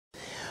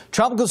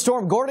Tropical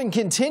storm Gordon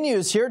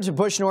continues here to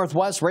push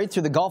northwest right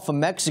through the Gulf of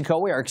Mexico.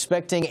 We are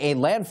expecting a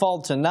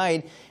landfall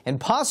tonight and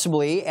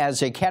possibly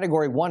as a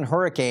Category 1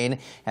 hurricane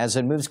as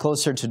it moves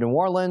closer to New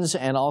Orleans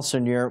and also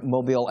near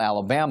Mobile,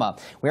 Alabama.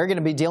 We are going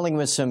to be dealing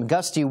with some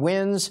gusty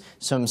winds,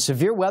 some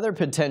severe weather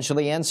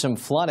potentially, and some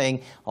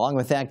flooding. Along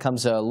with that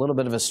comes a little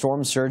bit of a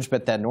storm surge,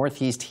 but that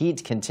northeast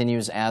heat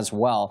continues as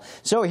well.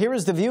 So here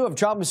is the view of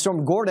Tropical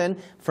storm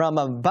Gordon from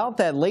about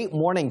that late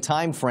morning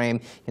time frame.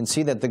 You can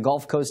see that the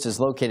Gulf Coast is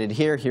located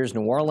here. Here's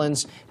New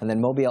Orleans, and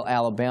then Mobile,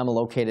 Alabama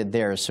located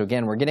there. So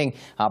again, we're getting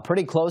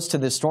pretty close to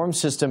the storm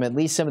system, at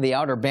least some of the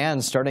outer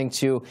bands starting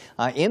to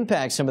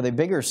impact some of the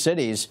bigger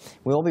cities.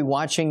 We'll be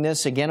watching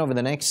this again over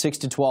the next 6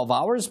 to 12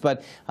 hours,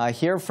 but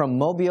here from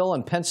Mobile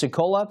and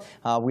Pensacola,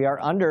 we are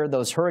under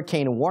those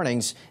hurricane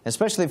warnings,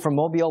 especially from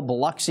Mobile,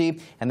 Biloxi,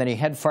 and then you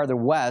head farther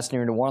west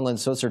near New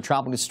Orleans. Those are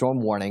tropical storm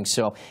warnings.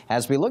 So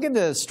as we look at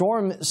the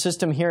storm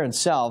system here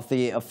itself,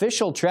 the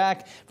official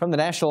track from the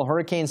National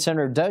Hurricane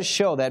Center does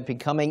show that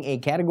becoming a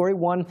Category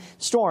 1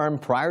 storm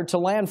prior to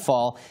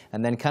landfall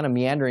and then kind of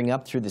meandering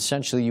up through the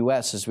central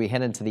U.S. as we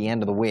head into the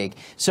end of the week.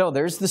 So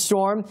there's the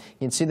storm. You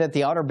can see that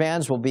the outer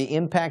bands will be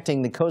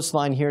impacting the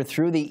coastline here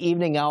through the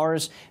evening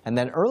hours and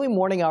then early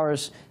morning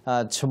hours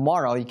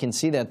tomorrow. You can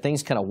see that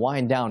things kind of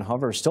wind down.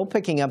 However, still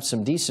picking up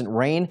some decent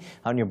rain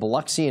on your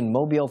Biloxi and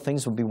Mobile.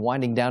 Things will be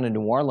winding down in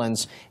New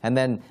Orleans. And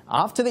then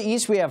off to the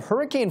east, we have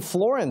Hurricane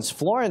Florence.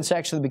 Florence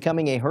actually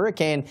becoming a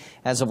hurricane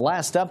as of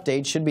last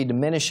update. Should be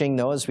diminishing,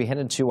 though, as we head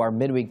into our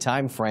midweek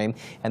time frame.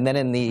 And then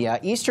in the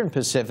eastern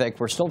Pacific,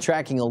 we're still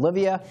tracking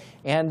Olivia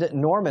and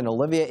Norman.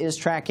 Olivia is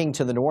tracking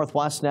to the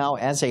northwest now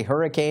as a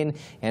hurricane,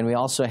 and we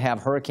also have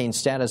hurricane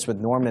status with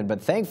Norman.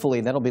 But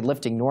thankfully, that'll be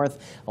lifting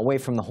north away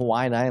from the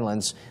Hawaiian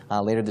Islands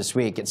later this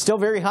week. It's still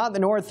very hot in the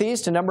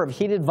northeast. A number of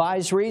heat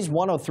advisories.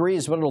 103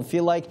 is what it'll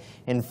feel like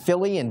in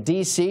Philly and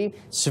D.C.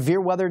 Severe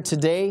weather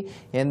today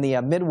in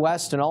the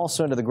Midwest and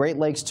also into the Great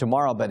Lakes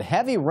tomorrow. But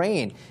heavy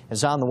rain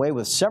is on the way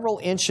with several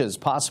inches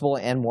possible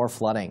and more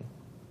flooding.